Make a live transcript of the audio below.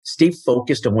stay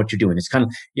focused on what you're doing. It's kind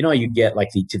of, how you get like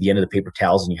to the end of the paper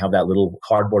towels and you have that little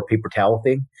cardboard paper towel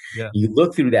thing. Yeah. You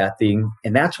look through that thing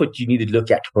and that's what you need to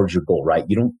look at towards your goal, right?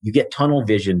 You get tunnel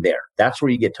vision there. That's where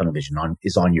you get tunnel vision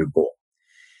on your goal.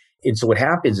 And so what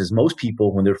happens is most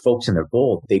people, when they're focused on their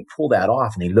goal, they pull that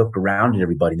off and they look around at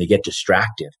everybody and they get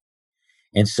distracted.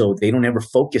 And so they don't ever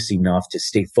focus enough to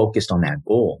stay focused on that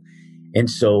goal. And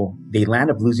so they land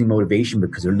up losing motivation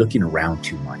because they're looking around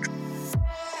too much.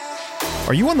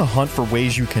 Are you on the hunt for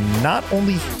ways you can not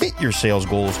only hit your sales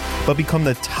goals, but become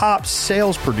the top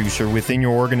sales producer within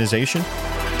your organization?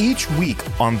 Each week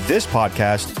on this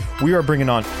podcast, we are bringing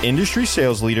on industry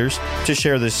sales leaders to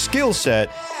share the skill set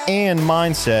and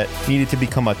mindset needed to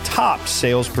become a top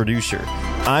sales producer.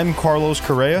 I'm Carlos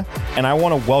Correa, and I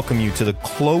want to welcome you to the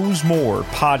Close More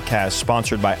podcast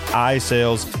sponsored by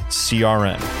iSales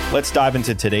CRM. Let's dive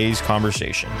into today's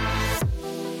conversation.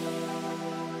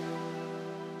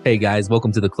 Hey guys,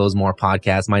 welcome to the Close More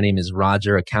podcast. My name is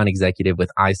Roger, account executive with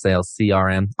iSales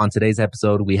CRM. On today's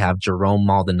episode, we have Jerome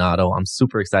Maldonado. I'm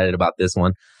super excited about this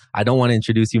one. I don't want to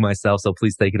introduce you myself, so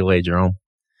please take it away, Jerome.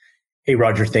 Hey,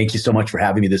 Roger, thank you so much for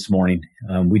having me this morning.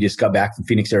 We just got back from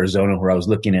Phoenix, Arizona, where I was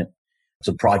looking at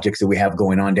some projects that we have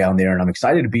going on down there. And I'm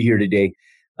excited to be here today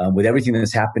with everything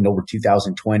that's happened over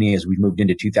 2020 as we've moved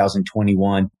into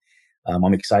 2021.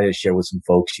 I'm excited to share with some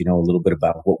folks, a little bit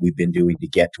about what we've been doing to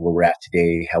get to where we're at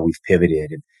today, how we've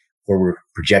pivoted, and where we're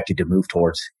projected to move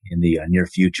towards in the near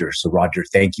future. So, Roger,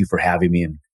 thank you for having me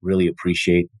and really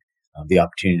appreciate the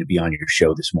opportunity to be on your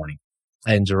show this morning.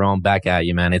 And Jerome, back at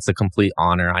you, man. It's a complete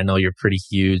honor. I know you're pretty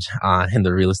huge in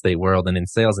the real estate world and in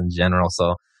sales in general.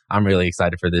 So I'm really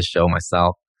excited for this show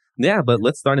myself. Yeah, but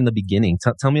let's start in the beginning.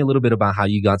 Tell me a little bit about how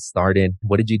you got started.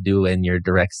 What did you do in your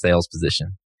direct sales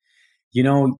position?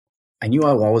 I knew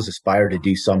I always aspired to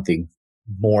do something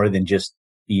more than just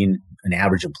being an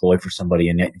average employee for somebody.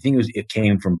 And I think it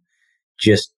came from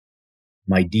just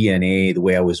my DNA, the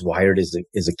way I was wired as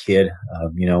a kid,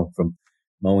 from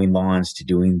mowing lawns to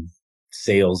doing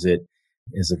sales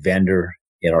as a vendor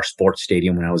at our sports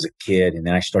stadium when I was a kid. And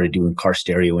then I started doing car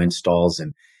stereo installs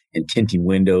and tinting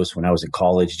windows when I was in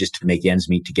college just to make ends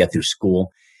meet to get through school.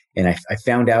 And I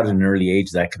found out at an early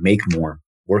age that I could make more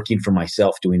working for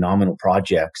myself, doing nominal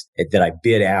projects that I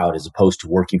bid out as opposed to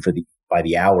working by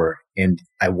the hour. And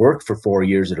I worked for 4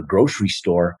 years at a grocery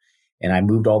store. And I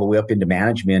moved all the way up into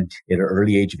management at an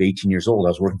early age of 18 years old. I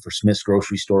was working for Smith's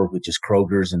grocery store, which is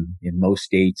Kroger's in most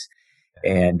states.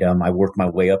 And I worked my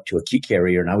way up to a key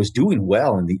carrier, and I was doing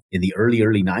well in the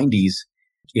early 90s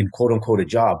in quote unquote a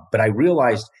job. But I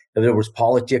realized that there was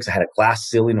politics. I had a glass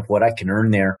ceiling of what I can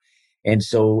earn there. And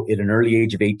so at an early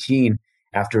age of 18,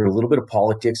 after a little bit of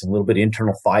politics and a little bit of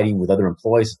internal fighting with other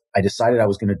employees, I decided I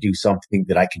was going to do something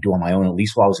that I could do on my own, at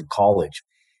least while I was in college.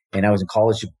 And I was in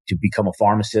college to become a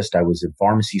pharmacist. I was in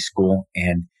pharmacy school,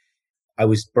 and I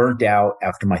was burnt out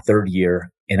after my third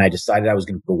year. And I decided I was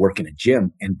going to go work in a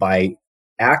gym. And by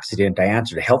accident, I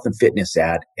answered a health and fitness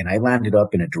ad, and I landed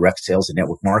up in a direct sales and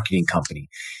network marketing company.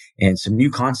 And some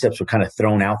new concepts were kind of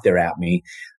thrown out there at me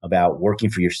about working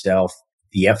for yourself,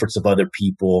 the efforts of other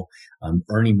people,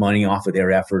 earning money off of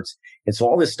their efforts. And so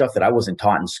all this stuff that I wasn't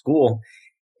taught in school,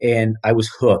 and I was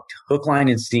hooked, hook, line,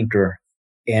 and sinker.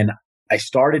 And I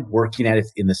started working at it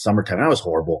in the summertime. And I was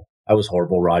horrible,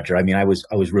 Roger. I mean, I was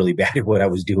really bad at what I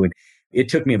was doing. It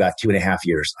took me about 2.5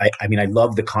 years. I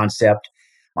loved the concept.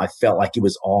 I felt like it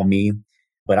was all me,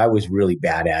 but I was really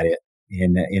bad at it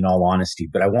in all honesty.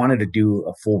 But I wanted to do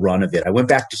a full run of it. I went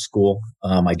back to school.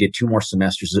 I did 2 more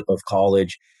semesters of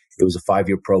college. It was a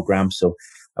 5-year program. So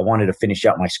I wanted to finish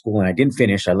out my school, and I didn't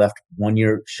finish. I left 1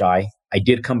 year shy. I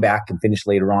did come back and finish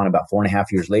later on, about 4.5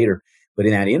 years later. But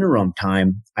in that interim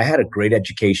time, I had a great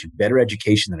education, better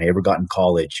education than I ever got in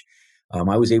college.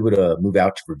 I was able to move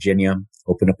out to Virginia,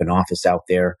 open up an office out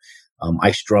there.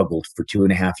 I struggled for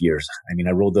 2.5 years. I mean,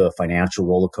 I rode the financial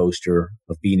roller coaster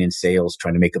of being in sales,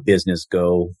 trying to make a business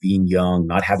go, being young,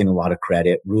 not having a lot of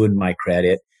credit, ruined my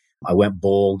credit. I went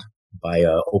bold by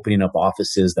opening up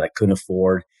offices that I couldn't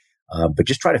afford, but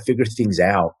just try to figure things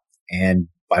out. And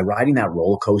by riding that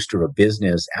roller coaster of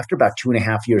business, after about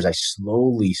 2.5 years, I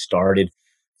slowly started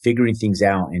figuring things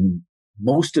out. And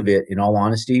most of it, in all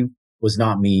honesty, was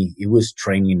not me. It was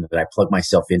training that I plugged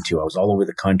myself into. I was all over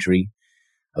the country.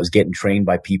 I was getting trained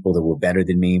by people that were better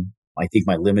than me. I think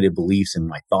my limited beliefs and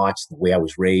my thoughts, the way I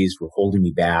was raised, were holding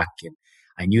me back. And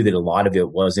I knew that a lot of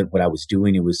it wasn't what I was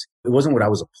doing. It wasn't what I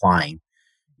was applying.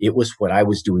 It was what I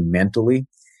was doing mentally.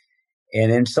 And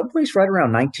then someplace right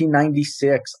around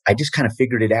 1996, I just kind of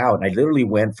figured it out. And I literally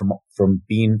went from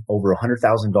being over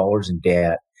 $100,000 in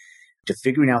debt to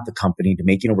figuring out the company to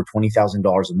making over $20,000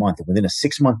 a month. And within a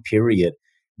 6-month period,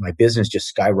 my business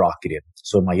just skyrocketed.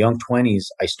 So in my young 20s,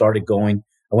 I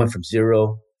went from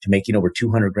zero to making over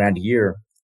 200 grand a year.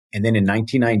 And then in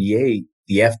 1998,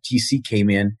 the FTC came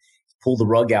in, pulled the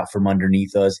rug out from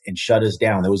underneath us and shut us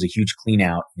down. There was a huge clean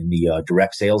out in the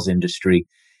direct sales industry.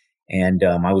 And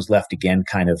I was left again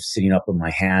kind of sitting up on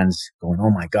my hands going, oh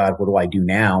my God, what do I do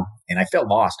now? And I felt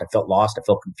lost. I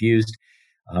felt confused.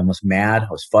 I was mad.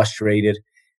 I was frustrated.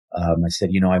 I said,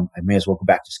 I may as well go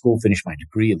back to school, finish my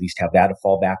degree, at least have that to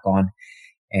fall back on.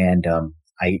 And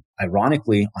I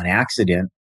ironically, on accident,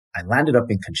 I landed up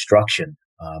in construction,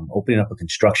 opening up a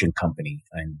construction company.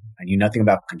 And I knew nothing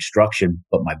about construction,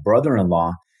 but my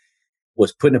brother-in-law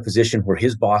was put in a position where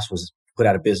his boss was put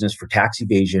out of business for tax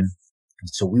evasion. And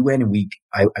so we went and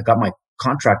I got my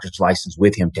contractor's license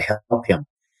with him to help him.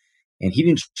 And he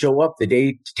didn't show up the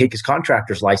day to take his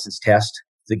contractor's license test,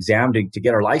 the exam to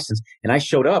get our license. And I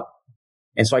showed up.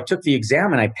 And so I took the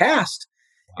exam and I passed.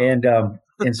 And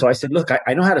so I said, look,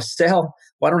 I know how to sell.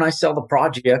 Why don't I sell the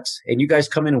projects and you guys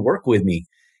come in and work with me?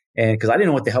 And because I didn't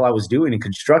know what the hell I was doing in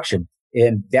construction.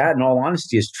 And that, in all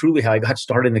honesty, is truly how I got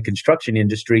started in the construction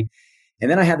industry. And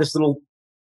then I had this little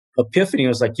epiphany. I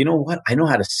was like, you know what? I know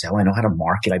how to sell. I know how to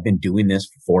market. I've been doing this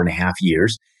for 4.5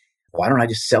 years. Why don't I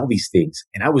just sell these things?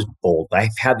 And I was bold. I've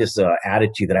had this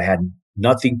attitude that I had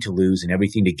nothing to lose and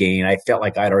everything to gain. I felt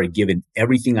like I'd already given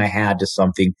everything I had to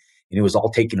something and it was all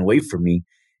taken away from me.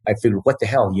 I figured, what the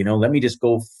hell, let me just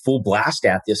go full blast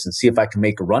at this and see if I can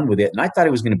make a run with it. And I thought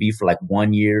it was going to be for like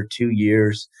 1 year, 2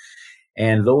 years.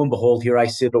 And lo and behold, here I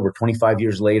sit over 25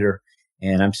 years later.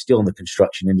 And I'm still in the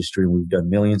construction industry. We've done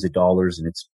millions of dollars, and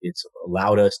it's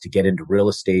allowed us to get into real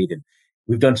estate. And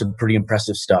we've done some pretty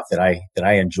impressive stuff that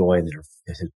I enjoy and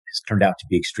that has turned out to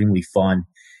be extremely fun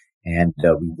and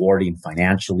rewarding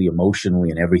financially, emotionally,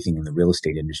 and everything in the real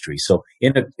estate industry. So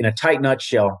in a tight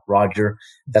nutshell, Roger,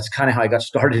 that's kind of how I got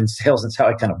started in sales. That's how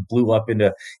I kind of blew up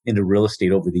into real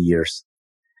estate over the years.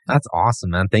 That's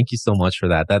awesome, man. Thank you so much for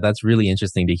that. That's really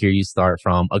interesting to hear you start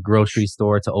from a grocery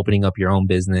store to opening up your own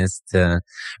business to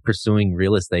pursuing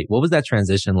real estate. What was that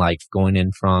transition like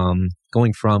going from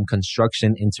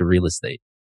construction into real estate?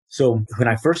 So when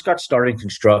I first got started in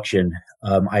construction,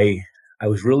 I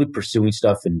was really pursuing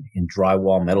stuff in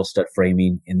drywall, metal stud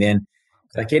framing. And then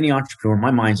like any entrepreneur,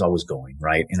 my mind's always going,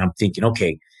 right? And I'm thinking,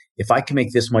 okay, if I can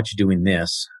make this much doing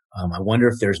this, I wonder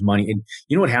if there's money. And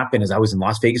you know what happened is I was in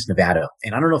Las Vegas, Nevada.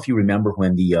 And I don't know if you remember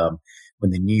when the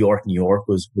New York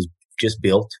was just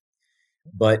built,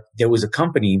 but there was a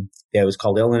company that was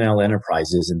called L&L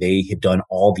Enterprises, and they had done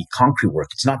all the concrete work.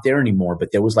 It's not there anymore,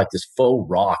 but there was like this faux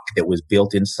rock that was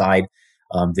built inside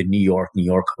the New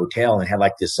York hotel, and had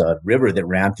like this river that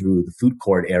ran through the food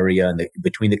court area and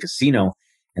between the casino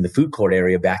and the food court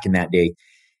area back in that day.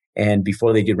 And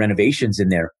before they did renovations in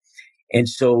there. And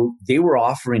so they were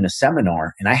offering a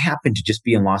seminar, and I happened to just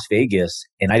be in Las Vegas,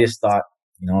 and I just thought,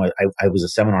 I was a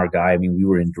seminar guy. I mean, we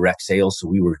were in direct sales, so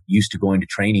we were used to going to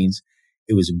trainings.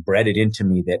 It was embedded into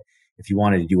me that if you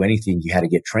wanted to do anything, you had to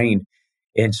get trained.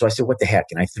 And so I said, what the heck?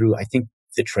 And I think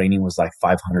the training was like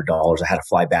 $500. I had to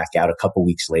fly back out a couple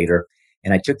weeks later,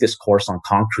 and I took this course on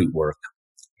concrete work.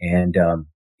 And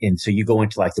so you go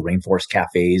into like the rainforest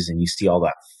cafes and you see all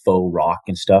that faux rock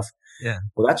and stuff. Yeah.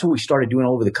 Well, that's what we started doing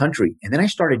all over the country. And then I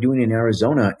started doing it in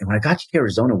Arizona. And when I got to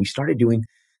Arizona, we started doing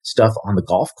stuff on the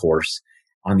golf course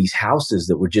on these houses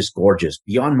that were just gorgeous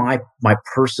beyond my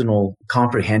personal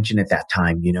comprehension at that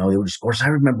time. They were just gorgeous. I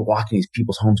remember walking these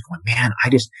people's homes going, man,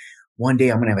 one day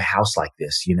I'm going to have a house like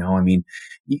this. I mean,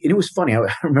 and it was funny. I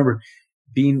remember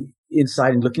being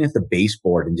inside and looking at the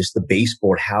baseboard and just the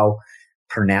baseboard, how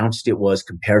pronounced it was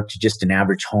compared to just an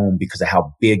average home because of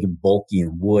how big and bulky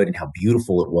and wood and how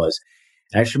beautiful it was.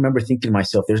 And I just remember thinking to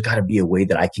myself, there's got to be a way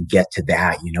that I can get to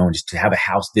that, and just to have a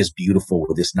house this beautiful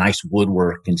with this nice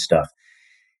woodwork and stuff.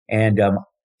 And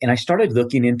I started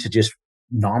looking into just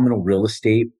nominal real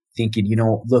estate, thinking,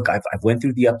 look, I've went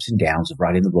through the ups and downs of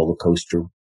riding the roller coaster.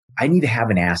 I need to have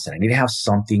an asset. I need to have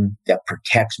something that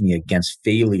protects me against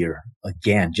failure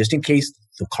again, just in case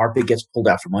the carpet gets pulled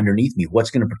out from underneath me. What's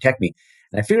going to protect me?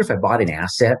 And I figured if I bought an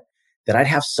asset, that I'd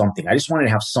have something. I just wanted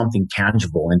to have something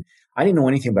tangible. And I didn't know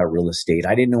anything about real estate.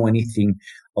 I didn't know anything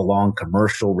along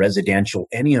commercial, residential,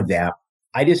 any of that.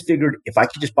 I just figured if I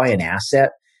could just buy an asset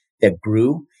that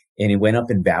grew and it went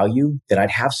up in value, that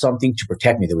I'd have something to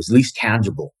protect me that was at least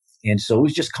tangible. And so it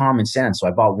was just common sense. So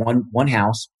I bought one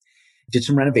house, did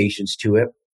some renovations to it,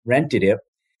 rented it,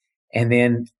 and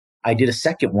then I did a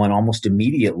second one almost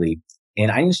immediately.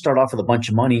 And I didn't start off with a bunch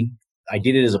of money. I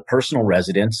did it as a personal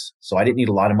residence, so I didn't need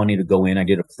a lot of money to go in. I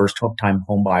did a first-time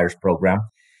home buyers program.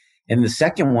 And the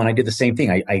second one, I did the same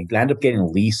thing. I landed up getting a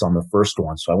lease on the first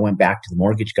one. So I went back to the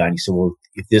mortgage guy and he said, well,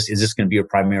 is this going to be your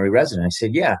primary residence? I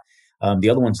said, yeah. The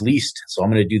other one's leased. So I'm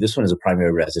going to do this one as a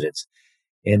primary residence.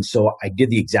 And so I did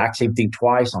the exact same thing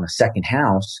twice on a second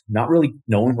house, not really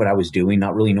knowing what I was doing,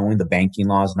 not really knowing the banking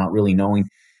laws, not really knowing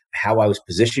how I was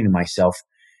positioning myself.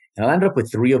 And I ended up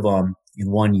with 3 of them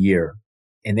in 1 year.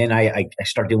 And then I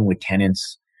started dealing with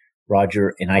tenants,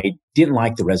 Roger, and I didn't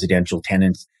like the residential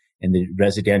tenants and the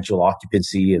residential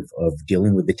occupancy of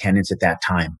dealing with the tenants at that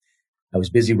time. I was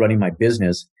busy running my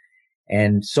business,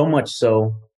 and so much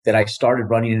so that I started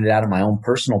running it out of my own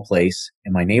personal place,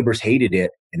 and my neighbors hated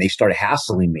it, and they started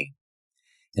hassling me.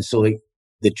 And so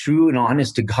the true and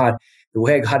honest to God, the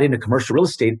way I got into commercial real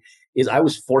estate is I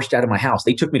was forced out of my house.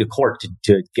 They took me to court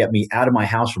to get me out of my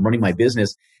house from running my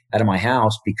business out of my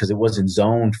house because it wasn't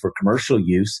zoned for commercial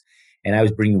use. And I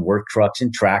was bringing work trucks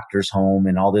and tractors home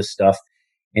and all this stuff.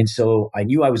 And so I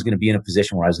knew I was going to be in a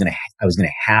position where I was going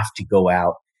to have to go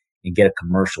out and get a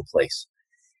commercial place.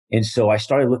 And so I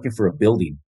started looking for a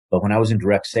building. But when I was in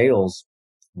direct sales,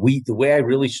 the way I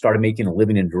really started making a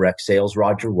living in direct sales,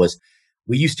 Roger, was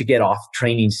we used to get off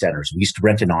training centers. We used to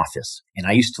rent an office, and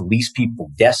I used to lease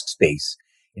people desk space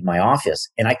in my office.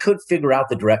 And I couldn't figure out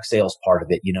the direct sales part of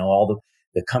it. All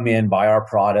the come in, buy our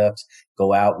products,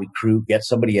 go out, recruit, get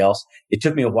somebody else. It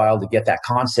took me a while to get that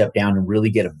concept down and really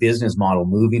get a business model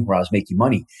moving where I was making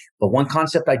money. But one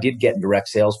concept I did get in direct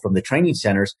sales from the training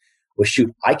centers was,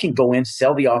 shoot, I can go in,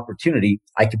 sell the opportunity.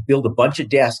 I could build a bunch of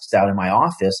desks out in my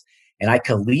office, and I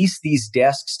could lease these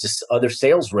desks to other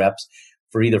sales reps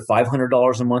for either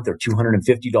 $500 a month or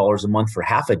 $250 a month for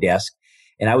half a desk.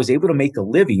 And I was able to make a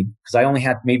living because I only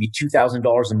had maybe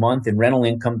 $2,000 a month in rental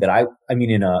income that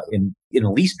in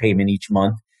a lease payment each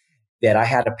month that I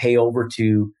had to pay over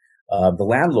to the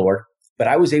landlord. But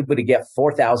I was able to get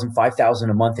 $4,000, $5,000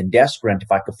 a month in desk rent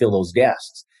if I could fill those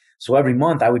desks. So every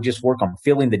month I would just work on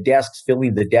filling the desks,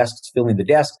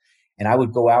 and I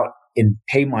would go out and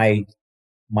pay my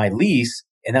lease.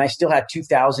 And then I still had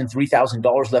 $2,000,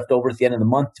 $3,000 left over at the end of the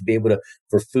month to be able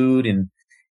for food and,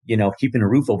 keeping a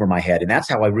roof over my head. And that's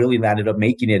how I really landed up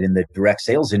making it in the direct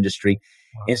sales industry.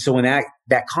 Wow. And so when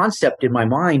that concept in my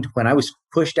mind, when I was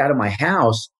pushed out of my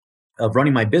house of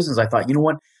running my business, I thought, you know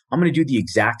what? I'm going to do the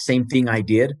exact same thing I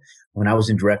did when I was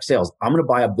in direct sales. I'm going to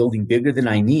buy a building bigger than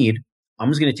I need. I'm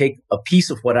just going to take a piece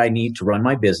of what I need to run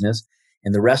my business,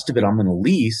 and the rest of it I'm going to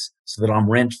lease so that I'm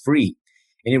rent free.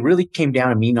 And it really came down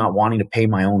to me not wanting to pay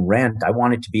my own rent. I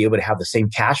wanted to be able to have the same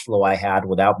cash flow I had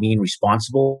without being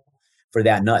responsible for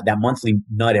that monthly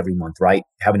nut every month, right?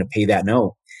 Having to pay that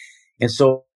note. And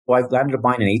so I landed up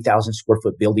buying an 8,000 square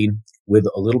foot building with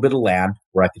a little bit of land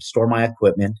where I could store my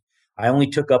equipment. I only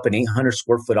took up an 800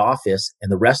 square foot office, and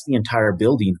the rest of the entire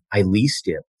building, I leased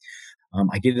it.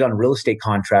 I did it on a real estate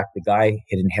contract. The guy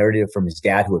had inherited it from his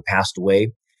dad who had passed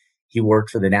away. He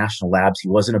worked for the national labs. He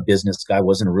wasn't a business guy,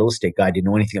 wasn't a real estate guy, didn't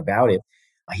know anything about it.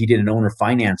 He did an owner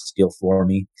finance deal for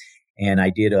me, and I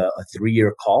did a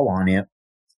 3-year call on it.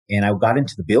 And I got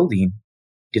into the building,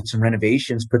 did some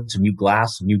renovations, put some new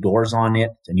glass, some new doors on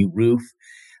it, a new roof,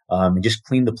 and just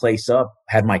cleaned the place up.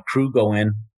 Had my crew go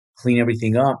in, clean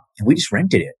everything up, and we just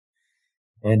rented it.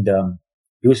 And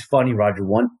it was funny, Roger.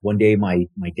 One day, my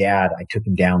dad, I took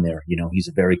him down there. He's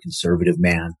a very conservative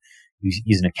man.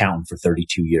 He's an accountant for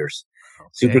 32 years. Okay.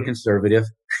 Super conservative.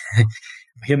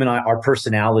 Him and I, our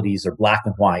personalities are black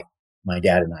and white. My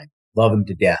dad and I love him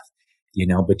to death,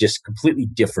 but just completely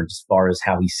different as far as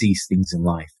how he sees things in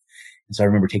life. And so I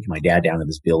remember taking my dad down to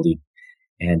this building,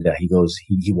 and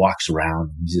he walks around,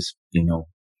 and he's just,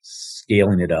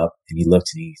 scaling it up, and he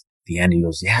looks, and at the end, he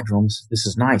goes, "Yeah, Jerome, this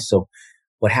is nice. So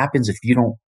what happens if you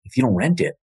don't rent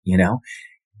it,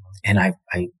 And I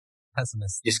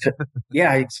pessimist. I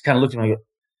just kind of looked at him.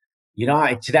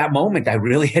 To that moment, I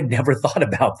really had never thought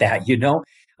about that.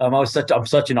 I'm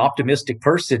such an optimistic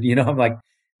person. I'm like,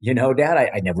 Dad,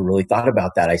 I never really thought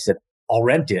about that. I said, I'll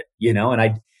rent it.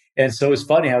 And so it's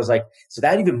funny. I was like, so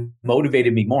that even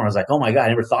motivated me more. I was like, oh my God, I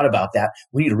never thought about that.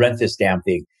 We need to rent this damn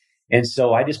thing. And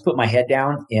so I just put my head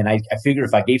down, and I figured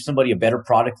if I gave somebody a better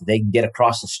product that they can get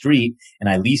across the street, and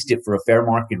I leased it for a fair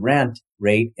market rent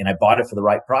rate, and I bought it for the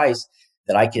right price,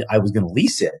 that I was going to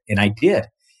lease it. And I did.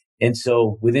 And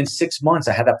so within 6 months,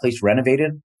 I had that place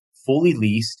renovated, fully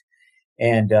leased.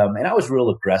 And I was real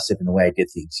aggressive in the way I did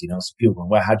things. So people go,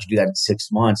 well, how'd you do that in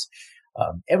 6 months?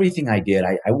 Everything I did,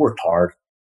 I worked hard.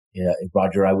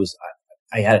 Roger,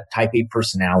 I had a type A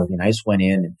personality, and I just went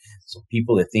in. And so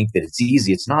people that think that it's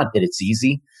easy, it's not that it's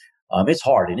easy. It's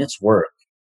hard and it's work.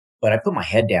 But I put my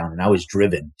head down, and I was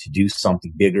driven to do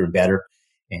something bigger and better.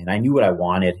 And I knew what I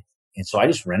wanted. And so I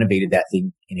just renovated that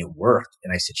thing and it worked.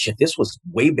 And I said, shit, this was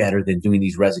way better than doing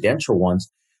these residential ones.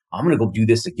 I'm going to go do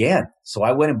this again. So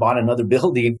I went and bought another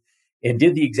building and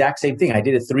did the exact same thing. I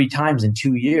did it 3 times in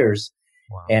 2 years.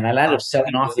 Wow. And I ended up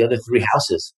selling off the other 3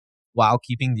 houses. While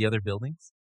keeping the other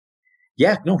buildings?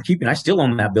 Yeah, no, I still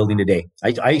own that building today.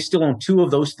 I still own 2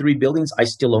 of those 3 buildings. I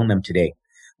still own them today,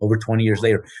 over 20 years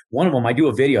later. One of them, I do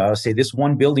a video. I'll say this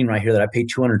one building right here that I paid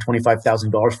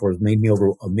 $225,000 for has made me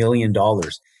over $1 million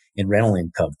in rental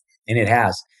income. And it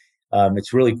has.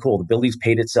 It's really cool. The building's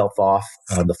paid itself off.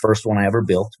 The first one I ever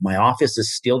built. My office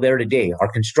is still there today. Our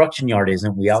construction yard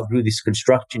isn't. We outgrew this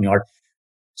construction yard.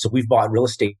 So we've bought real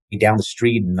estate down the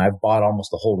street, and I've bought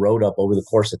almost the whole road up over the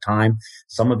course of time.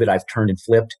 Some of it I've turned and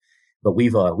flipped, but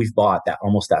we've bought that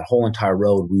whole entire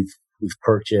road. We've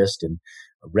purchased and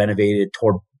renovated,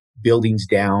 tore buildings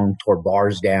down, tore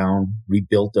bars down,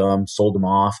 rebuilt them, sold them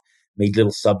off, made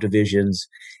little subdivisions.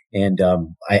 And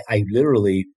I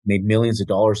literally made millions of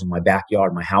dollars in my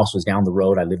backyard. My house was down the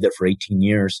road. I lived there for 18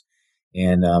 years.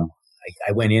 And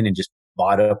I went in and just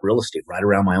bought up real estate right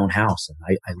around my own house.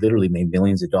 And I literally made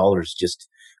millions of dollars just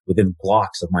within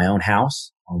blocks of my own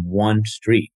house on one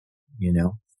street. You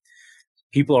know,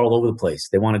 people are all over the place.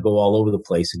 They want to go all over the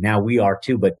place. And now we are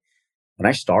too. But when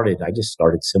I started, I just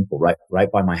started simple,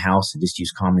 right by my house, and just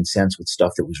used common sense with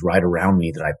stuff that was right around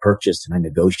me that I purchased, and I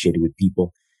negotiated with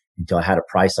people until I had a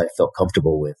price I felt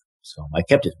comfortable with. So I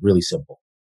kept it really simple.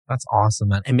 That's awesome,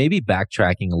 man. And maybe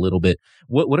backtracking a little bit,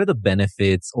 what are the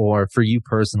benefits, or for you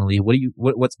personally,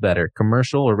 what's better,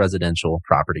 commercial or residential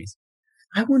properties?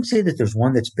 I wouldn't say that there's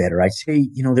one that's better. I'd say,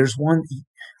 there's one,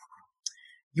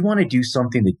 you want to do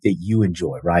something that you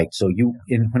enjoy, right? So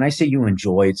and when I say you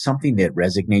enjoy, it's something that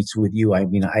resonates with you. I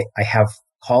mean, I have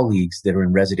colleagues that are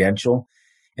in residential,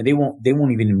 and they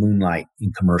won't even moonlight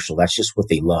in commercial. That's just what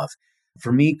they love.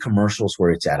 For me, commercial's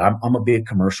where it's at. I'm a big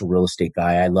commercial real estate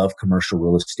guy. I love commercial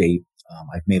real estate.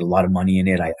 I've made a lot of money in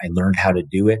it. I learned how to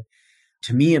do it.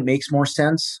 To me, it makes more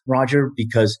sense, Roger,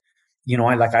 because,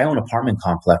 I own apartment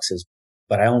complexes,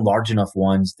 but I own large enough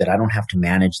ones that I don't have to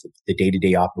manage the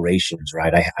day-to-day operations,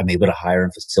 right? I'm able to hire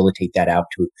and facilitate that out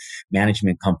to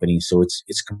management companies. So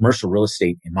it's commercial real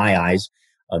estate in my eyes,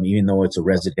 even though it's a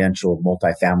residential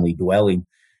multifamily dwelling.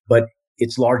 But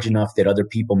it's large enough that other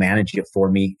people manage it for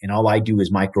me. And all I do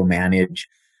is micromanage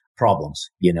problems.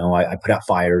 I put out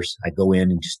fires. I go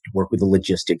in and just work with the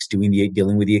logistics,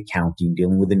 dealing with the accounting,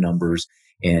 dealing with the numbers,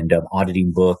 and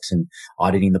auditing books and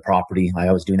auditing the property.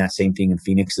 I was doing that same thing in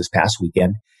Phoenix this past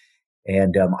weekend.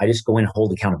 And I just go in and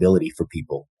hold accountability for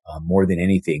people. More than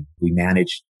anything, we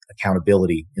manage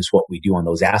accountability is what we do on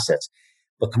those assets.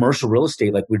 But commercial real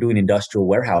estate, like we're doing industrial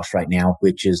warehouse right now,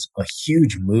 which is a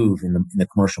huge move in the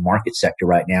commercial market sector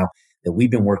right now that we've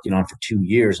been working on for 2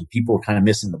 years, and people are kind of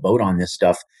missing the boat on this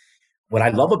stuff. What I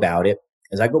love about it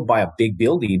is I go buy a big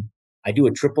building. I do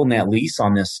a triple net lease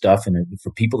on this stuff. And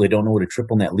for people that don't know what a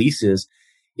triple net lease is,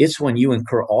 it's when you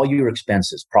incur all your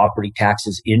expenses, property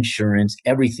taxes, insurance,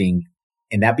 everything,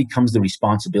 and that becomes the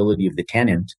responsibility of the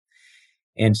tenant.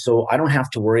 And so I don't have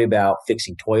to worry about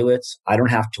fixing toilets. I don't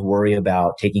have to worry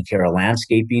about taking care of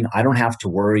landscaping. I don't have to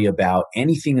worry about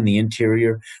anything in the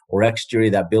interior or exterior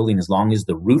of that building, as long as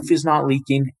the roof is not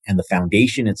leaking and the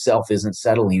foundation itself isn't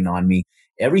settling on me.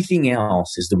 Everything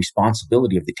else is the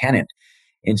responsibility of the tenant.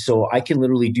 And so I can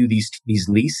literally do these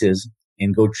leases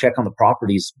and go check on the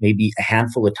properties maybe a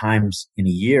handful of times in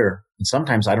a year. And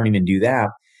sometimes I don't even do that.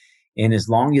 And as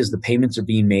long as the payments are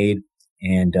being made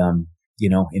and,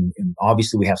 and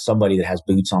obviously we have somebody that has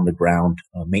boots on the ground,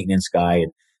 a maintenance guy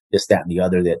and this, that, and the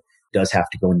other that does have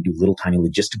to go and do little tiny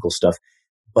logistical stuff.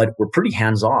 But we're pretty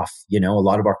hands off, a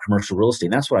lot of our commercial real estate.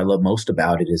 And that's what I love most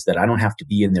about it, is that I don't have to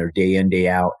be in there day in, day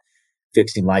out,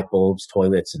 fixing light bulbs,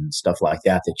 toilets, and stuff like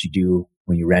that you do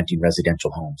when you're renting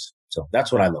residential homes. So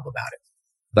that's what I love about it.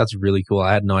 That's really cool.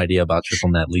 I had no idea about triple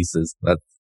net leases.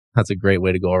 That's a great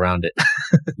way to go around it.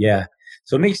 Yeah.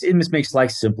 So it just makes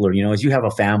life simpler, as you have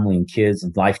a family and kids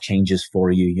and life changes for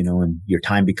you, and your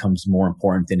time becomes more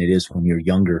important than it is when you're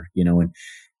younger, and, when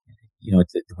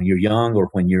you're young or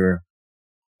when you're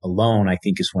alone, I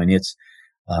think is when it's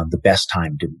the best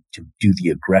time to do the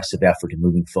aggressive effort in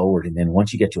moving forward. And then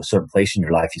once you get to a certain place in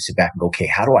your life, you sit back and go, okay,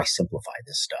 how do I simplify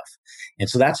this stuff? And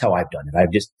so that's how I've done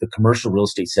it. The commercial real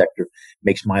estate sector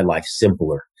makes my life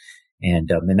simpler.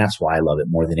 And that's why I love it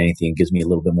more than anything. It gives me a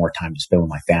little bit more time to spend with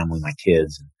my family, my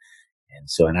kids.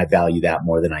 And I value that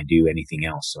more than I do anything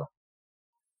else. So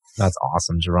that's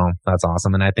awesome, Jerome. That's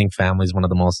awesome. And I think family is one of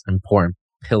the most important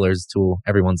pillars to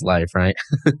everyone's life, right?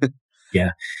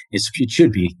 Yeah, it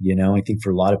should be, I think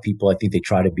for a lot of people, I think they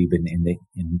try to be,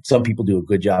 and some people do a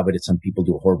good job at it. Some people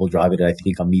do a horrible job at it. I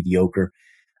think I'm mediocre.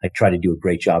 I try to do a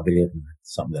great job at it, and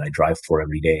it's something that I drive for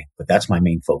every day. But that's my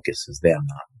main focus, is them,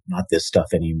 not this stuff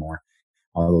anymore.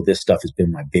 Although this stuff has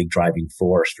been my big driving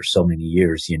force for so many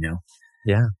years,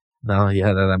 Yeah. No,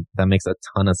 yeah, that makes a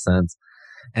ton of sense.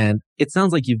 And it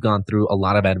sounds like you've gone through a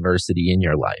lot of adversity in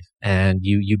your life, and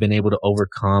you've been able to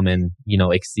overcome and,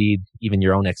 exceed even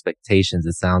your own expectations.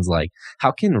 It sounds like.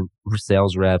 How can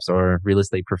sales reps or real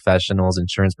estate professionals,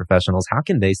 insurance professionals, how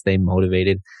can they stay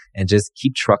motivated and just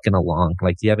keep trucking along?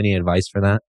 Like, do you have any advice for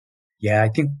that? Yeah, I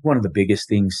think one of the biggest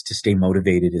things to stay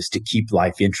motivated is to keep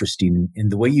life interesting.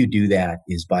 And the way you do that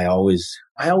is I always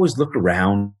look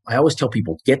around. I always tell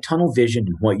people, get tunnel vision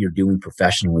in what you're doing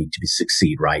professionally to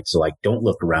succeed, right? So like, don't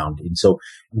look around. And so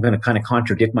I'm going to kind of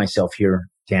contradict myself here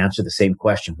to answer the same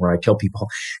question, where I tell people,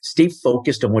 stay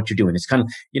focused on what you're doing. It's kind of,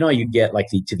 how you get like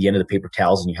to the end of the paper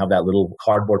towels and you have that little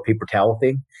cardboard paper towel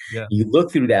thing. Yeah. You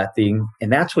look through that thing,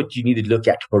 and that's what you need to look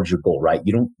at towards your goal, right?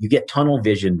 You get tunnel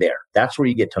vision there. That's where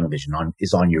you get tunnel vision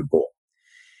on your goal.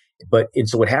 And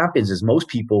so what happens is most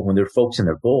people, when they're focused on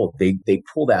their goal, they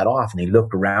pull that off and they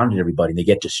look around at everybody and they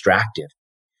get distracted.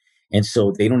 And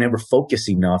so they don't ever focus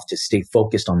enough to stay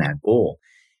focused on that goal.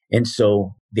 And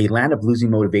so they land up losing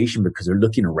motivation because they're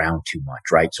looking around too much,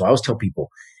 right? So I always tell people,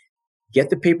 get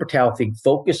the paper towel thing,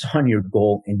 focus on your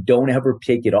goal, and don't ever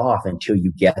take it off until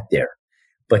you get there.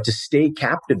 But to stay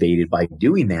captivated by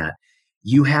doing that,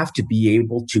 you have to be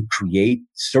able to create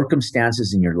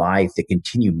circumstances in your life that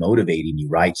continue motivating you,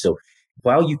 right? So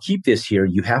while you keep this here,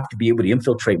 you have to be able to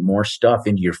infiltrate more stuff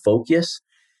into your focus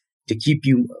to keep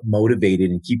you motivated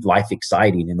and keep life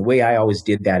exciting. And the way I always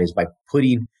did that is by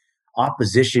putting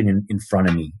opposition in front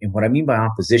of me. And what I mean by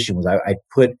opposition was I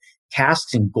put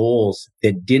tasks and goals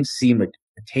that didn't seem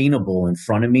attainable in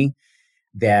front of me,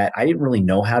 that I didn't really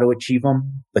know how to achieve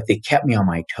them, but they kept me on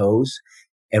my toes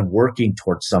and working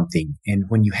towards something. And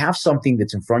when you have something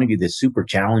that's in front of you that's super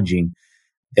challenging,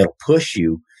 that'll push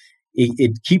you,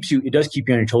 it does keep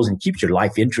you on your toes and keeps your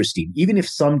life interesting. Even if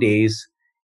some days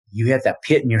you have that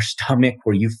pit in your stomach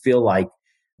where you feel like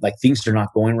things are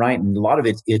not going right. And a lot of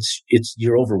it's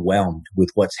you're overwhelmed with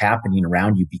what's happening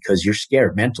around you because you're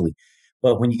scared mentally.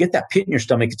 But when you get that pit in your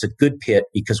stomach, it's a good pit,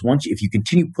 because if you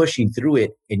continue pushing through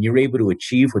it and you're able to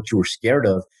achieve what you were scared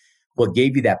of, what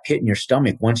gave you that pit in your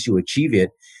stomach, once you achieve it,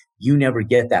 you never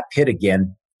get that pit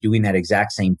again doing that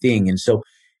exact same thing. And so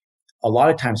a lot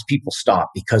of times people stop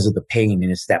because of the pain,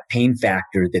 and it's that pain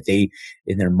factor that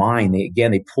in their mind,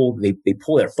 they pull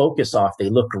their focus off. They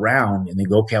look around and they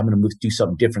go, okay, I'm going to do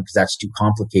something different because that's too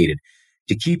complicated.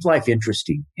 To keep life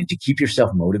interesting and to keep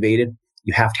yourself motivated,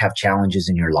 you have to have challenges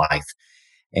in your life.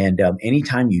 And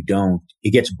anytime you don't,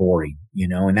 it gets boring,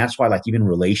 and that's why even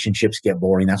relationships get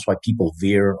boring. That's why people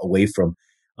veer away from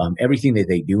everything that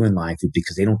they do in life, is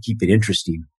because they don't keep it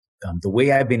interesting. The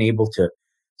way I've been able to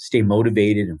stay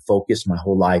motivated and focused my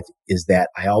whole life is that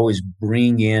I always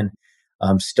bring in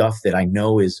stuff that I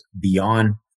know is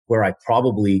beyond where I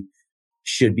probably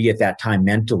should be at that time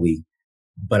mentally,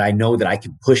 but I know that I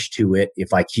can push to it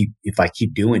if I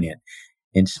keep doing it.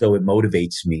 And so it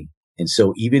motivates me. And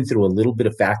so even through a little bit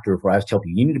of factor where I was telling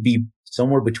you need to be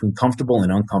somewhere between comfortable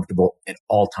and uncomfortable at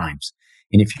all times.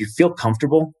 And if you feel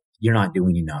comfortable, you're not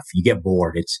doing enough. You get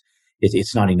bored.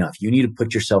 It's not enough. You need to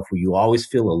put yourself where you always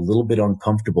feel a little bit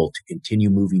uncomfortable to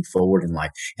continue moving forward in life.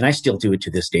 And I still do it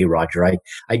to this day, Roger.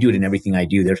 I do it in everything I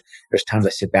do. There's times I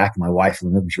sit back and my wife,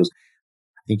 she goes,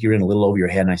 I think you're in a little over your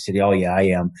head. And I said, oh yeah, I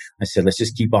am. I said, let's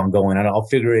just keep on going. I'll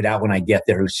figure it out when I get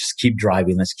there. Let's just keep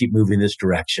driving. Let's keep moving this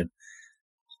direction.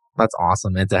 That's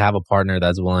awesome. And to have a partner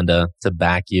that's willing to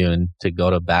back you and to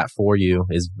go to bat for you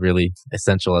is really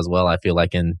essential as well. I feel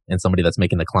like in somebody that's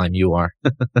making the climb you are.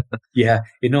 Yeah.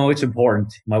 It's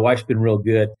important. My wife's been real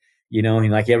good,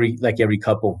 and like every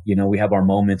couple, we have our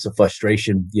moments of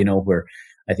frustration, where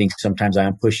I think sometimes I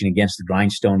am pushing against the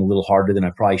grindstone a little harder than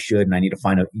I probably should. And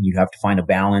you have to find a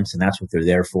balance, and that's what they're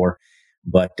there for.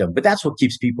 But that's what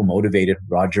keeps people motivated,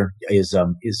 Roger, is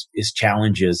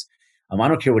challenges. I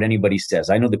don't care what anybody says.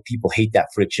 I know that people hate that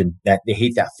friction, that they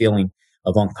hate that feeling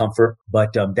of uncomfort,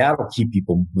 but that'll keep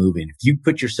people moving. If you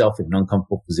put yourself in an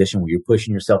uncomfortable position where you're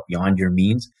pushing yourself beyond your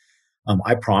means,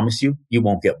 I promise you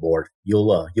won't get bored.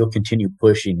 You'll continue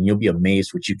pushing, and you'll be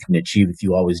amazed what you can achieve if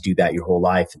you always do that your whole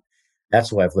life.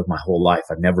 That's the way I've lived my whole life.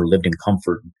 I've never lived in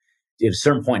comfort. At a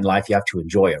certain point in life, you have to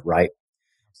enjoy it, right?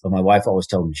 So my wife always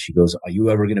tells me, she goes, are you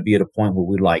ever going to be at a point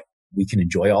where we can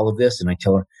enjoy all of this? And I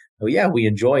tell her, oh yeah, we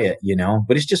enjoy it,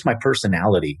 but it's just my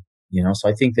personality, So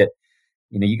I think that,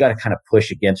 you got to kind of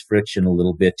push against friction a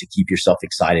little bit to keep yourself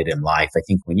excited in life. I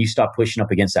think when you stop pushing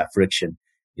up against that friction,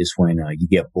 is when you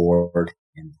get bored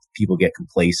and people get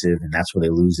complacent, and that's where they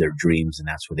lose their dreams, and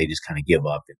that's where they just kind of give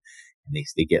up, and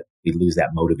they lose that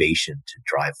motivation to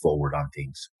drive forward on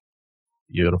things.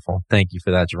 Beautiful. Thank you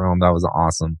for that, Jerome. That was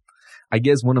awesome. I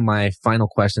guess one of my final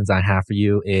questions I have for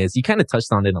you is, you kind of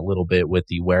touched on it a little bit with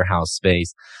the warehouse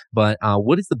space, but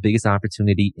what is the biggest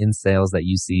opportunity in sales that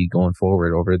you see going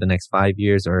forward over the next 5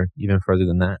 years or even further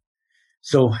than that?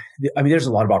 So, I mean, there's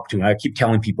a lot of opportunity. I keep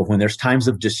telling people, when there's times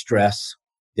of distress,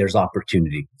 there's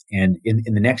opportunity. And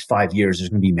in the next 5 years, there's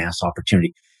going to be mass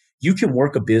opportunity. You can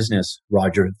work a business,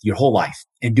 Roger, your whole life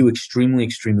and do extremely,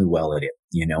 extremely well at it,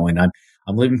 and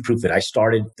I'm living proof that I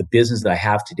started the business that I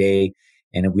have today,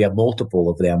 and we have multiple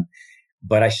of them.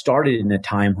 But I started in a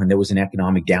time when there was an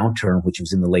economic downturn, which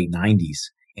was in the late 90s.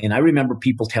 And I remember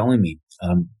people telling me,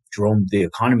 Jerome, the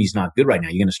economy's not good right now.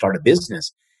 You're going to start a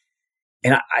business.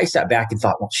 And I sat back and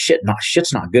thought, well,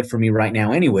 shit's not good for me right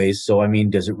now anyways. So, I mean,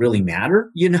 does it really matter?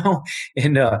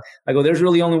 And, I go, there's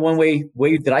really only one way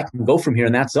that I can go from here,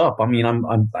 and that's up. I mean,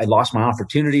 I lost my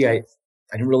opportunity. I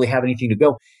didn't really have anything to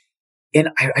go. And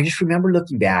I just remember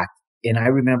looking back, and I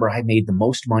remember I made the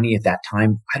most money at that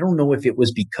time. I don't know if it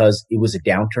was because it was a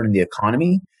downturn in the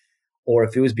economy, or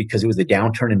if it was because it was a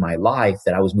downturn in my life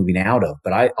that I was moving out of.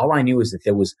 But all I knew is that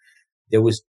there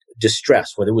was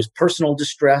distress, whether it was personal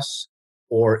distress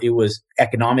or it was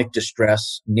economic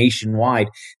distress nationwide.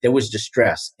 There was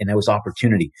distress and there was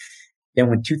opportunity. Then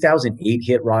when 2008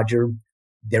 hit, Roger,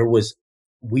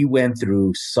 we went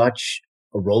through such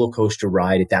a roller coaster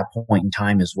ride at that point in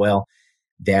time as well,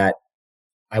 that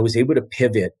I was able to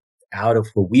pivot out of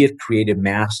what we had created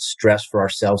mass stress for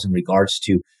ourselves in regards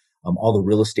to all the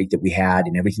real estate that we had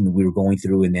and everything that we were going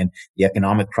through. And then the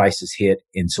economic crisis hit.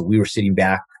 And so we were sitting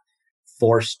back,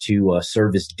 forced to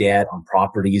service debt on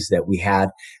properties that we had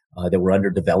that were under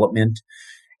development.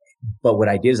 But what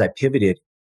I did is I pivoted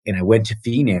and I went to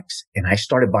Phoenix and I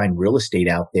started buying real estate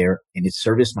out there, and it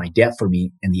serviced my debt for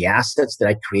me. And the assets that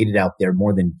I created out there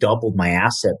more than doubled my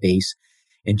asset base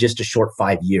in just a short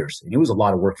 5 years. And it was a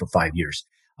lot of work for 5 years.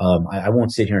 I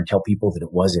won't sit here and tell people that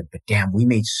it wasn't, but damn, we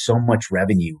made so much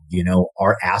revenue.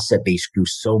 Our asset base grew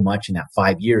so much in that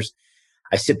 5 years.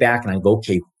 I sit back and I go,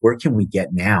 okay, where can we get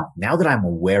now? Now that I'm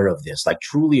aware of this, like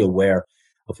truly aware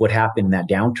of what happened in that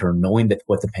downturn, knowing that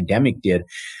what the pandemic did,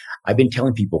 I've been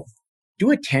telling people,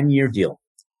 do a 10-year deal.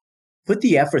 Put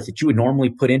the effort that you would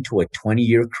normally put into a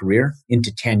 20-year career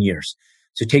into 10 years.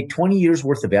 So take 20 years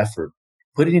worth of effort,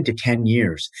 put it into 10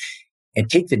 years, and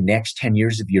take the next 10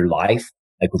 years of your life,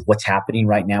 like with what's happening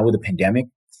right now with the pandemic,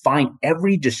 find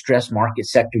every distressed market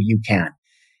sector you can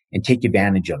and take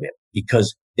advantage of it,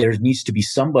 because there needs to be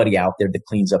somebody out there that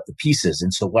cleans up the pieces.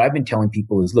 And so what I've been telling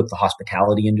people is, look, the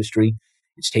hospitality industry,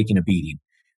 it's taking a beating.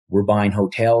 We're buying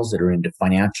hotels that are into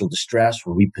financial distress.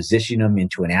 We're repositioning them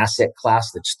into an asset class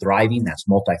that's thriving. That's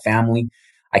multifamily.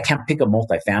 I can't pick up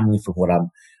multifamily for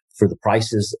the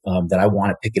prices that I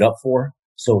want to pick it up for.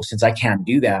 So since I can't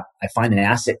do that, I find an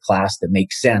asset class that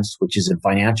makes sense, which is in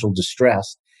financial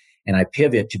distress. And I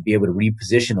pivot to be able to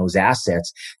reposition those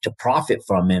assets to profit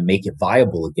from them, make it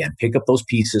viable again, pick up those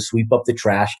pieces, sweep up the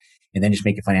trash, and then just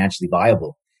make it financially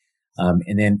viable.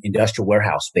 And then industrial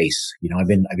warehouse space. I've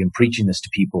been preaching this to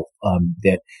people,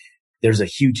 that there's a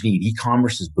huge need.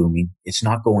 E-commerce is booming. It's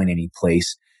not going any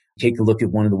place. Take a look at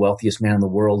one of the wealthiest men in the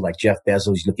world, like Jeff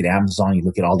Bezos. You look at Amazon, you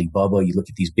look at Alibaba, you look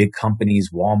at these big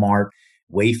companies, Walmart,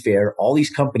 Wayfair, all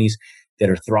these companies that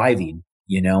are thriving.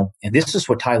 And this is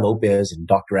what Tai Lopez and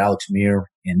Dr. Alex Mir,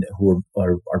 and who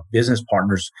are business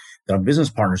partners that I'm business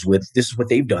partners with, this is what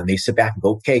they've done. They sit back and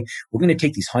go, okay, we're going to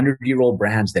take these 100-year-old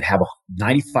brands that have a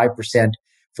 95%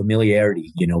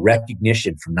 familiarity,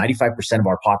 recognition from 95% of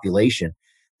our population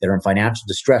that are in financial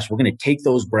distress. We're going to take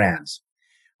those brands.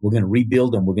 We're going to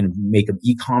rebuild them. We're going to make them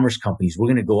e-commerce companies. We're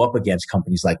going to go up against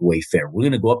companies like Wayfair. We're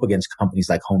going to go up against companies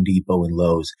like Home Depot and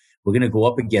Lowe's. We're going to go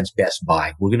up against Best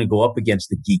Buy. We're going to go up against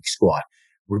the Geek Squad.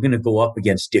 We're going to go up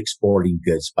against Dick's Sporting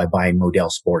Goods by buying Model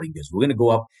Sporting Goods. We're going to go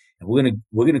up and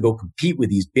we're going to go compete with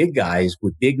these big guys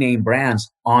with big name brands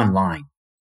online.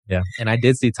 Yeah. And I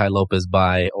did see Tai Lopez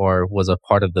buy, or was a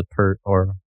part of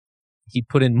or he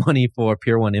put in money for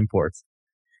Pier 1 Imports.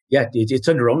 Yeah, it's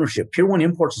under ownership. Pier 1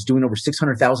 Imports is doing over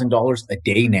 $600,000 a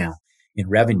day now in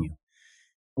revenue.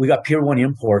 We got Pier 1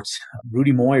 Imports.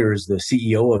 Rudy Moyer is the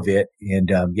CEO of it.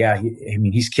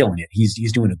 And he's killing it.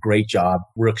 He's doing a great job.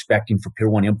 We're expecting for Pier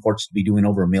 1 Imports to be doing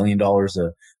over $1 million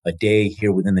a day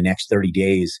here within the next 30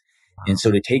 days. Wow. And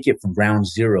so to take it from ground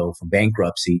zero, from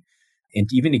bankruptcy, and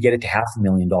even to get it to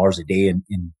 $500,000 a day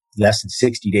in less than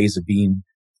 60 days of being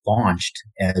relaunched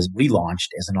as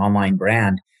an online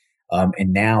brand,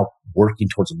 and now working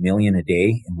towards $1 million a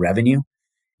day in revenue,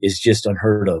 is just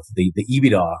unheard of. The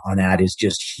EBITDA on that is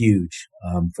just huge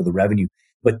for the revenue.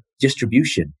 But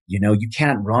distribution, you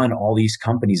can't run all these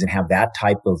companies and have that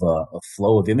type of a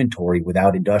flow of inventory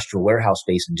without industrial warehouse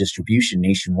space and distribution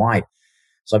nationwide.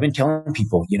 So I've been telling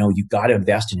people, you've got to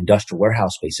invest in industrial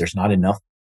warehouse space. There's not enough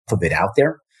of it out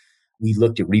there. We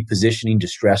looked at repositioning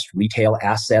distressed retail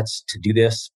assets to do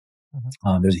this.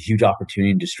 There's a huge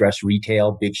opportunity in distressed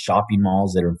retail, big shopping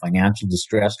malls that are in financial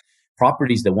distress,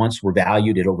 properties that once were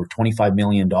valued at over $25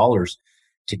 million.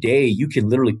 Today, you can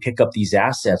literally pick up these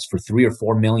assets for $3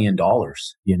 or $4 million,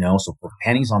 so for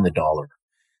pennies on the dollar.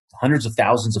 Hundreds of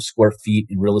thousands of square feet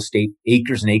in real estate,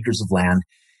 acres and acres of land,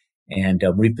 and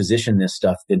reposition this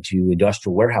stuff into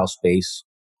industrial warehouse space.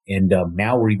 And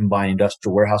now we're even buying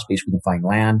industrial warehouse space. We can find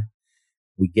land.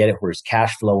 We get it where it's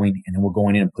cash flowing, and then we're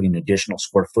going in and putting additional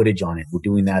square footage on it. We're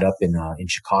doing that up in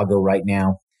Chicago right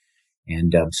now.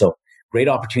 And so great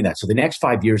opportunity. So the next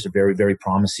 5 years are very, very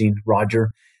promising,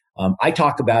 Roger. I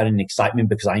talk about it in excitement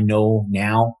because I know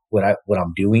now what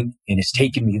I'm doing, and it's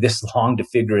taken me this long to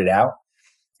figure it out.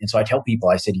 And so I tell people,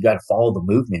 I said, you got to follow the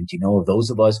movement. Those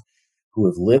of us who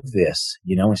have lived this,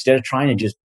 instead of trying to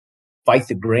just fight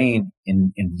the grain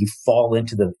and you fall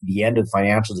into the end of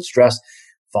financial distress,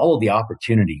 follow the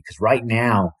opportunity. Because right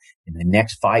now, in the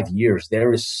next 5 years,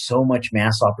 there is so much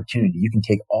mass opportunity. You can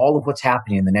take all of what's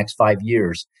happening in the next 5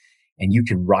 years and you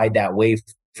can ride that wave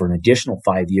for an additional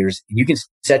 5 years. And you can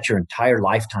set your entire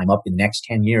lifetime up in the next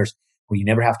 10 years where you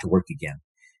never have to work again.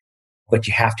 But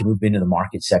you have to move into the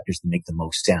market sectors that make the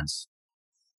most sense.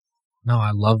 No,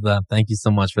 I love that. Thank you so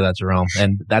much for that, Jerome.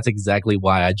 And that's exactly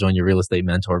why I joined your real estate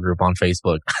mentor group on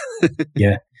Facebook.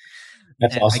 Yeah,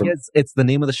 that's awesome. I guess it's the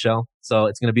name of the show. So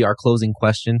it's going to be our closing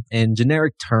question. In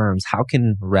generic terms, how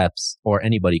can reps or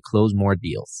anybody close more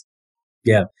deals?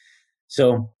 Yeah.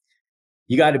 So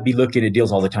you got to be looking at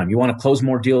deals all the time. You want to close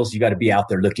more deals, you got to be out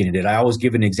there looking at it. I always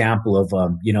give an example of,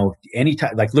 any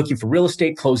time, like looking for real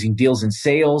estate, closing deals in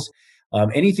sales,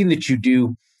 anything that you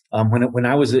do. When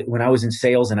I was in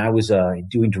sales and I was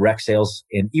doing direct sales,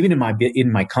 and even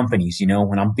in my companies,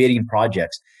 when I'm bidding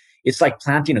projects, it's like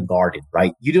planting a garden,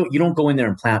 right? You don't go in there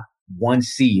and plant one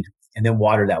seed and then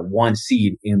water that one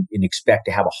seed and expect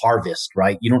to have a harvest,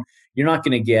 right? You're not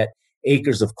going to get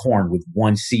acres of corn with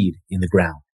one seed in the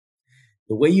ground.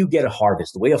 The way you get a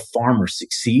harvest, the way a farmer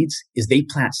succeeds is they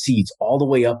plant seeds all the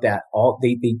way up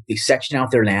they section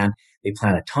out their land. They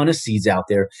plant a ton of seeds out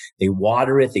there. They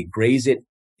water it, they graze it.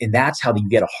 And that's how you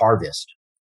get a harvest.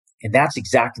 And that's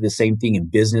exactly the same thing in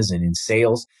business and in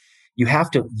sales. You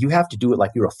have to do it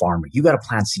like you're a farmer. You got to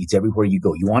plant seeds everywhere you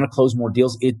go. You want to close more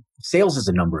deals. Sales is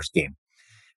a numbers game.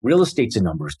 Real estate's a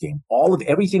numbers game.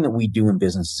 Everything that we do in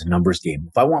business is a numbers game.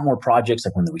 If I want more projects,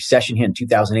 like when the recession hit in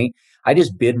 2008, I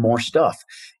just bid more stuff.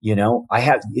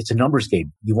 It's a numbers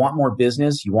game. You want more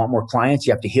business, you want more clients,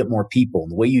 you have to hit more people.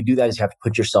 And the way you do that is you have to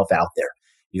put yourself out there.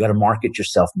 You got to market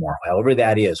yourself more, however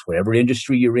that is, whatever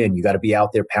industry you're in. You got to be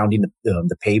out there pounding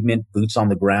the pavement, boots on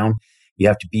the ground. You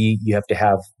have to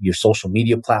have your social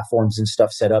media platforms and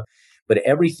stuff set up. But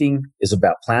everything is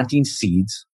about planting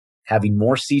seeds, having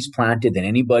more seeds planted than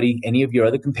any of your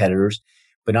other competitors.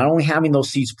 But not only having those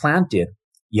seeds planted,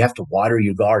 you have to water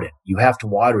your garden. You have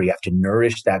to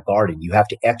nourish that garden. You have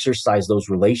to exercise those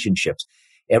relationships.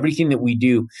 Everything that we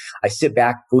do, I sit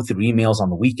back, go through emails on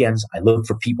the weekends. I look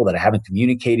for people that I haven't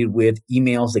communicated with,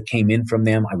 emails that came in from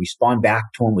them. I respond back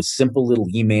to them with simple little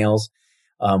emails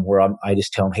where I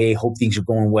just tell them, hey, hope things are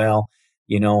going well.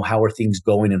 How are things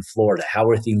going in Florida? How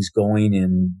are things going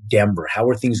in Denver? How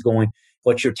are things going?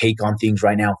 What's your take on things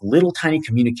right now? Little tiny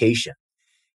communication.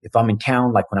 If I'm in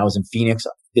town, like when I was in Phoenix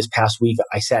this past week,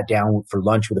 I sat down for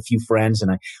lunch with a few friends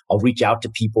and I'll reach out to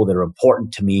people that are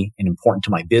important to me and important to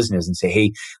my business and say,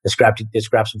 hey, let's grab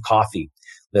some coffee.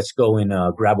 Let's go and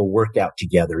grab a workout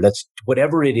together.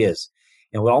 Whatever it is.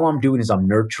 And all I'm doing is I'm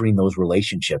nurturing those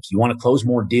relationships. You want to close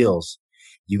more deals.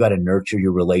 You got to nurture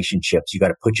your relationships. You got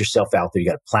to put yourself out there. You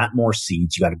got to plant more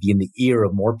seeds. You got to be in the ear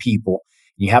of more people.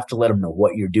 You have to let them know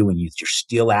what you're doing, that you're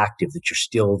still active, that you're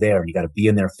still there. And you got to be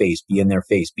in their face, be in their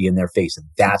face, be in their face. And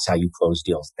that's how you close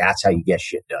deals. That's how you get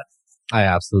shit done. I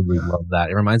absolutely love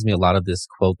that. It reminds me a lot of this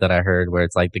quote that I heard where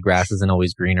it's like the grass isn't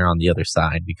always greener on the other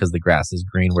side because the grass is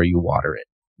green where you water it.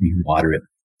 You water it.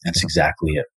 That's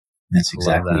exactly it. That's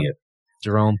exactly it.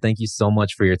 Jerome, thank you so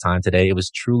much for your time today. It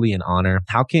was truly an honor.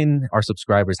 How can our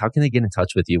subscribers, how can they get in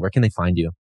touch with you? Where can they find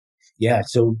you? Yeah,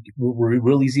 so we're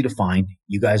real easy to find.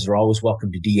 You guys are always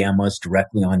welcome to DM us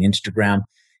directly on Instagram.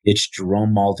 It's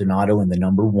Jerome Maldonado and the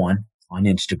number 1 on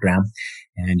Instagram.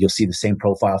 And you'll see the same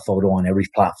profile photo on every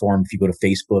platform. If you go to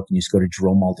Facebook and you just go to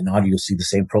Jerome Maldonado, you'll see the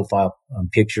same profile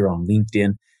picture on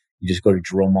LinkedIn. You just go to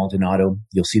Jerome Maldonado.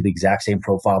 You'll see the exact same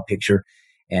profile picture.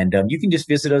 And you can just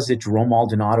visit us at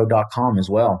jeromemaldonado.com as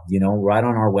well, right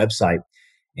on our website.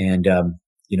 And,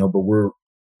 but we're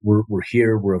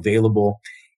here, we're available.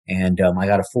 And I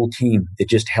got a full team that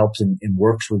just helps and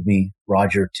works with me,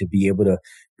 Roger, to be able to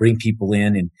bring people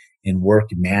in and work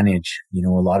and manage, a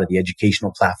lot of the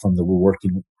educational platform that we're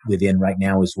working within right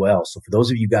now as well. So for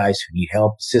those of you guys who need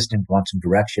help, assistance, want some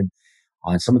direction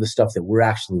on some of the stuff that we're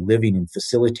actually living and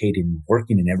facilitating and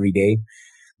working in every day,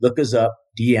 look us up,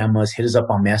 DM us, hit us up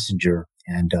on Messenger,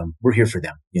 and we're here for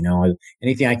them.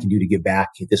 Anything I can do to give back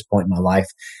at this point in my life,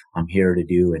 I'm here to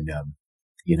do, and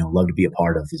love to be a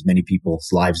part of as many people's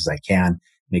lives as I can,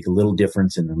 make a little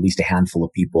difference in at least a handful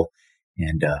of people,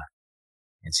 and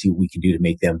see what we can do to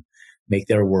make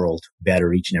their world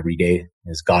better each and every day,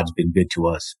 as God's been good to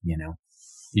us.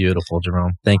 Beautiful,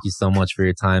 Jerome. Thank you so much for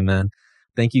your time, man.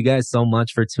 Thank you guys so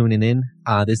much for tuning in.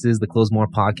 This is the Close More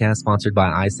podcast, sponsored by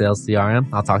iSales CRM.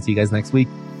 I'll talk to you guys next week.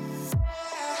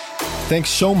 Thanks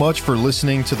so much for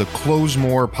listening to the Close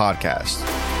More podcast.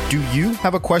 Do you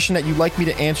have a question that you'd like me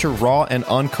to answer raw and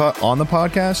uncut on the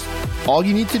podcast? All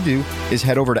you need to do is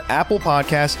head over to Apple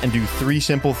Podcasts and do 3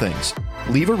 simple things.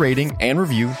 Leave a rating and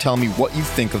review telling me what you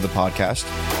think of the podcast.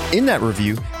 In that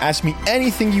review, ask me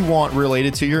anything you want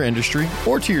related to your industry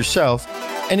or to yourself.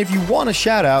 And if you want a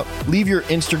shout out, leave your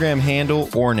Instagram handle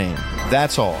or name.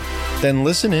 That's all. Then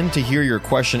listen in to hear your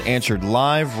question answered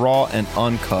live, raw, and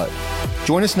uncut.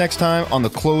 Join us next time on the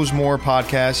Close More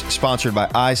podcast, sponsored by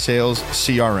iSales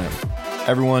CRM.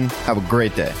 Everyone, have a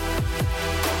great day.